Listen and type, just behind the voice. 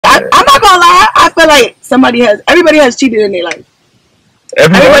I'm not gonna lie. I feel like everybody has cheated in their life.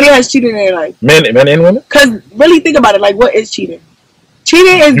 Everybody has cheated in their life. Men and women. Because really think about it. Like, what is cheating?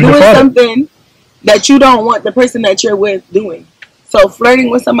 Cheating is doing something that you don't want the person that you're with doing. So flirting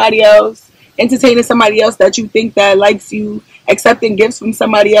with somebody else, entertaining somebody else that you think that likes you, accepting gifts from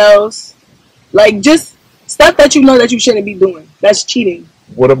somebody else, like just stuff that you know that you shouldn't be doing. That's cheating.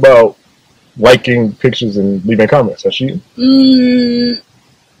 What about liking pictures and leaving comments? That's cheating.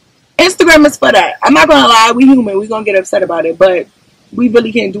 Instagram is for that. I'm not gonna lie. We human. We gonna get upset about it, but we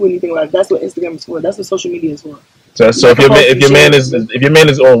really can't do anything about it. That's what Instagram is for. That's what social media is for. So if your man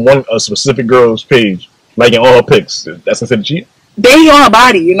is on a specific girl's page, liking all her pics, that's considered cheating. They on her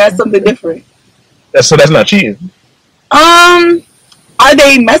body, and that's something different. So that's not cheating. Are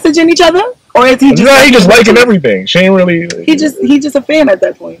they messaging each other, or is he just? No, he just liking everything. She ain't really. He just a fan at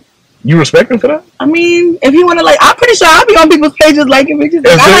that point. You respect him for that? I mean, if you want to, like, I'm pretty sure I'll be on people's pages liking pictures.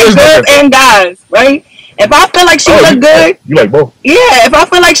 Like, I like girls and guys, right? If I feel like she look good, you like both. Yeah, if I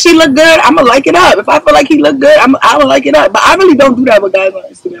feel like she look good, I'ma like it up. If I feel like he look good, I'ma like it up. But I really don't do that with guys on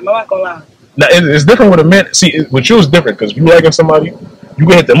Instagram. I'm not gonna lie. Now it's different with a man. See, with you it's different because you liking somebody, you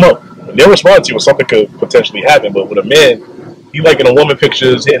can hit them up. They'll respond to you, or something could potentially happen. But with a man, he liking a woman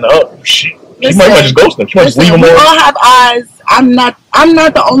pictures, hitting her up. She might just ghost them. She might just leave them. We all have eyes. I'm not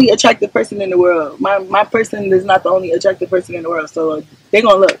the only attractive person in the world. My person is not the only attractive person in the world. So they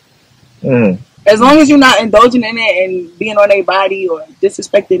gonna look. As long as you're not indulging in it and being on their body or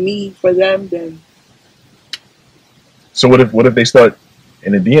disrespecting me for them, then. So what if they start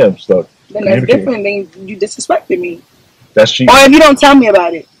in the DM stuff? Then that's different. Then you disrespected me. That's cheating. Or if you don't tell me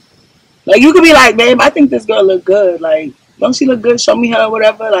about it, like you could be like, babe, I think this girl look good. Like, don't she look good? Show me her,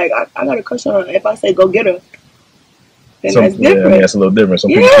 whatever. Like, I got a crush on her. If I say go get her, then that's different. Yeah, I mean, that's a little different.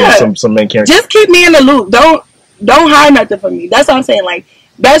 Some people can't, some men can't. Just keep me in the loop. Don't hide nothing from me. That's what I'm saying. Like,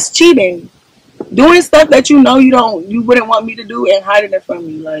 that's cheating. Doing stuff that you know you wouldn't want me to do and hiding it from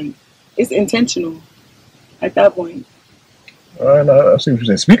me. Like, it's intentional at that point. All right, I see what you're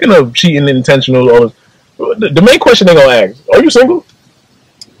saying. Speaking of cheating, intentional, the main question they're gonna ask: are you single?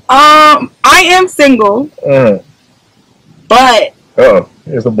 I am single, but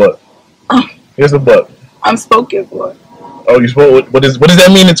here's the but. Here's the but. I'm spoken for. Oh, you spoke. What does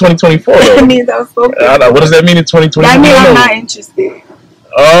that mean in 2024? That means I'm spoken. What does that mean in 2024? That means I'm not interested.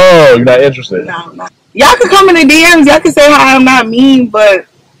 Oh, you're not interested? No, I'm not. Y'all can come in the DMs. Y'all can say how I'm not mean, but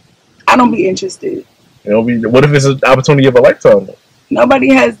I don't be interested. What if it's an opportunity of a lifetime? Nobody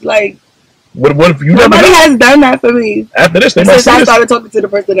has like. What if you nobody has done that for me? After this, they since I started talking to the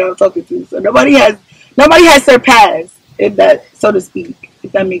person that I'm talking to, so nobody has surpassed, if that, so to speak,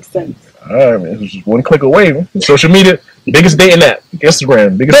 if that makes sense. All right, man. It's just one click away. Man. Social media, biggest dating app,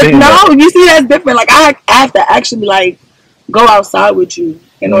 Instagram, biggest dating app. No, you see, that's different. Like I have to actually like go outside with you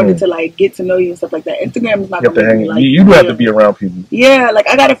in order to like get to know you and stuff like that. Instagram is not. You have to hang. You do have to be around people. Yeah, like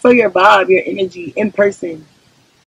I gotta feel your vibe, your energy in person.